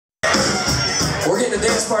We're getting a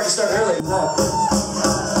dance party started early than that.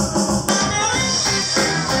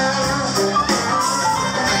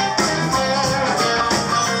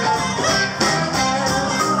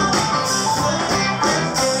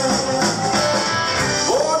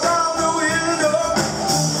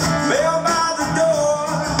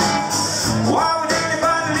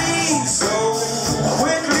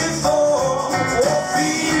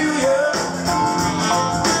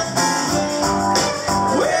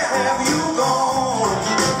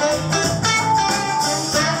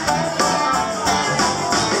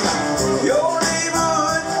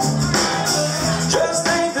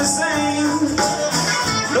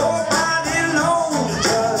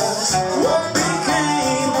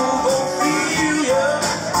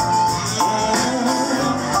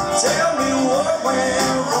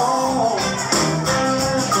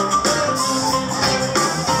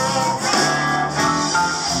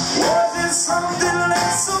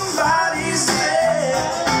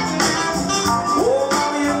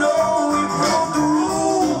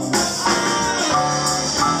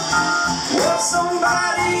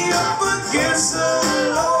 Somebody up against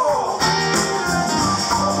the law.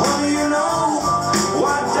 What do you know?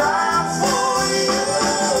 Why die for you?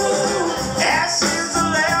 Ashes of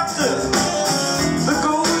laughter, the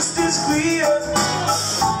ghost is clear.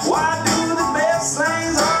 Why do the best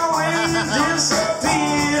things always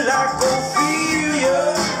disappear like Ophelia?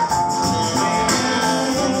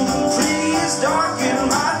 Please darken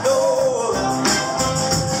my door.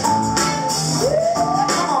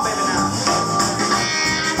 Come on, baby, now.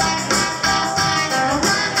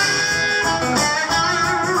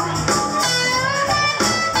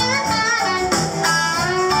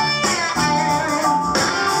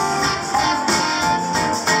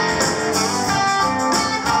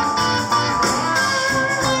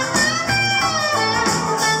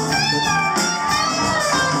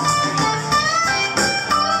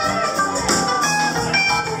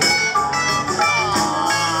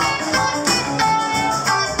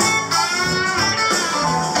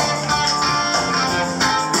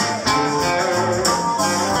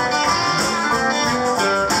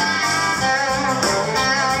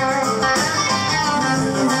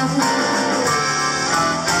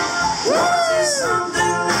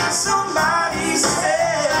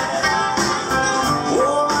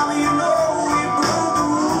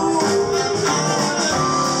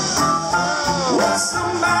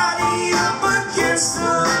 Somebody up against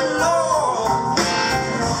the law.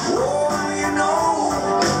 Oh, you know,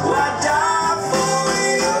 I die for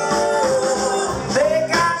you. They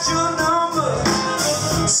got your number,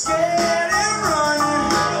 scared and running,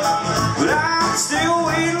 but I'm still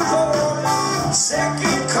waiting for the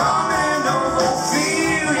second coming of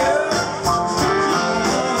Ophelia.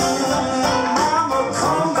 Mama,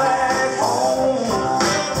 come back home.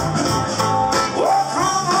 Oh,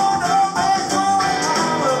 come on up back home.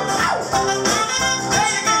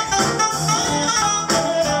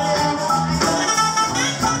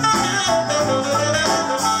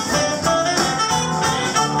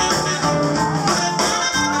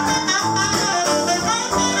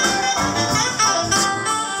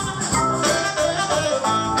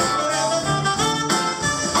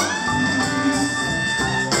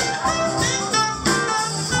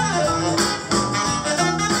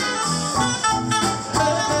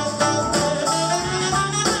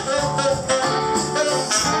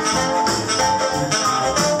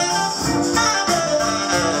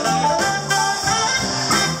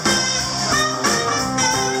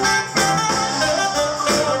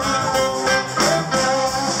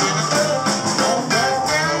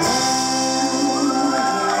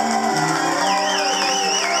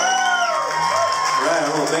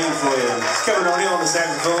 Band for you. It's Kevin O'Neill on the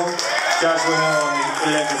saxophone, Joshua Hill on the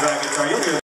electric guitar. You'll hear